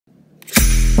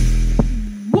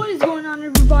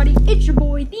everybody, it's your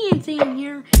boy, The Insane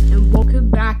here, and welcome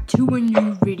back to a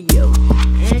new video.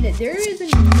 And there is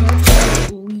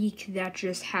another leak that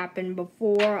just happened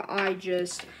before I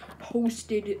just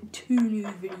posted 2 new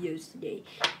videos today.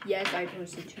 Yes, I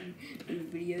posted 2 new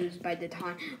videos by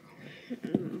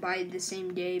the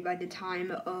same day, by the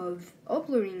time of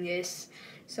uploading this.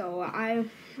 So I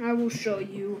will show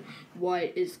you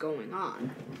what is going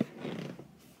on.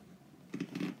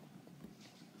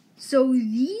 So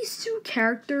these 2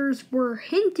 characters were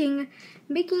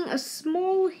making a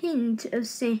small hint of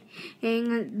saying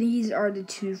these are the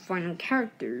 2 final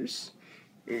characters.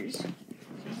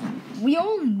 We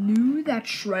all knew that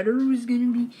Shredder was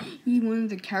going to be one of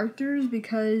the characters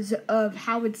because of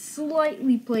how it's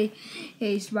slightly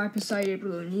placed by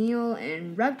April O'Neil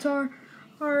and Reptar,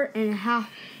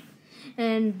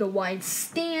 and the wide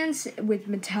stance with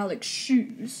metallic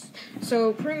shoes.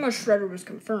 So pretty much Shredder was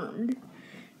confirmed.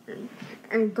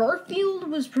 And Garfield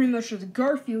was pretty much the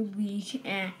Garfield leak,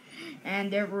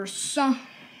 and there were some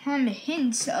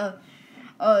hints of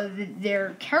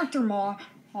their character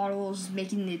models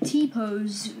making the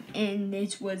T-pose, and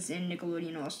it was in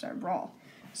Nickelodeon All-Star Brawl.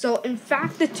 So, in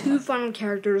fact, the 2 final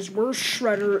characters were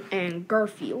Shredder and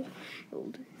Garfield.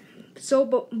 So,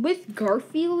 but with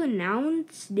Garfield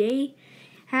announced, they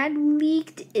had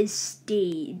leaked a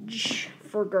stage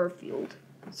for Garfield.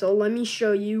 So let me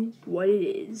show you what it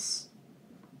is.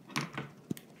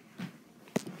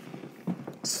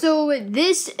 So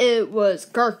it was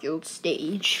Garfield's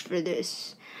stage for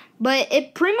this. But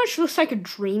it pretty much looks like a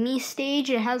dreamy stage.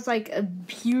 It has like a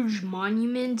huge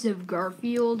monument of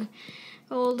Garfield.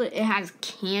 It has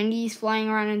candies flying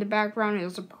around in the background. It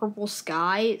has a purple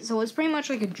sky. So it's pretty much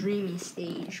like a dreamy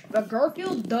stage. But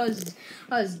Garfield does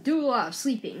do a lot of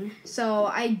sleeping. So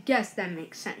I guess that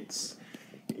makes sense.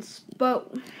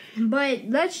 But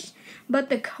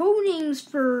the code names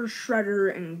for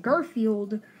Shredder and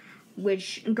Garfield,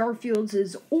 which Garfield's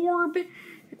is Orb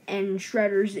and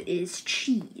Shredder's is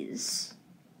Cheese.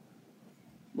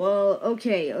 Well,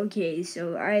 okay,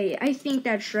 so I think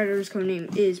that Shredder's code name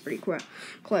is pretty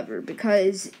clever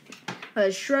because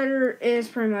Shredder is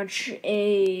pretty much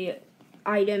a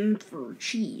item for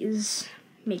cheese,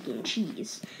 making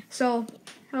cheese. So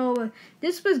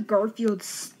this was Garfield's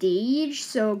stage.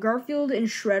 So Garfield and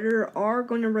Shredder are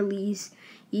going to release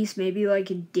maybe like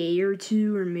a day or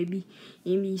 2, or maybe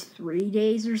 3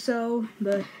 days or so.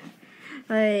 But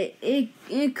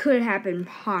it could happen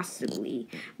possibly.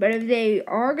 But if they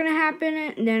are gonna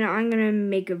happen, then I'm gonna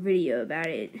make a video about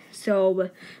it.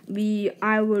 So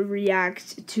I would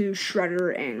react to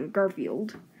Shredder and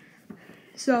Garfield.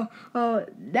 So,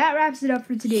 that wraps it up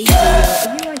for today's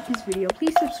video. If you like this video,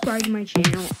 please subscribe to my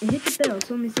channel and hit the bell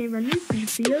so you don't miss any of our new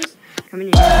future videos coming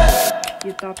in. If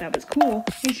you thought that was cool,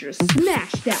 make sure to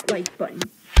smash that like button.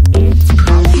 And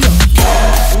I'll see you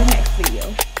in the next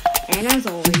video. And as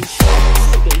always,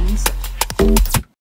 stay safe.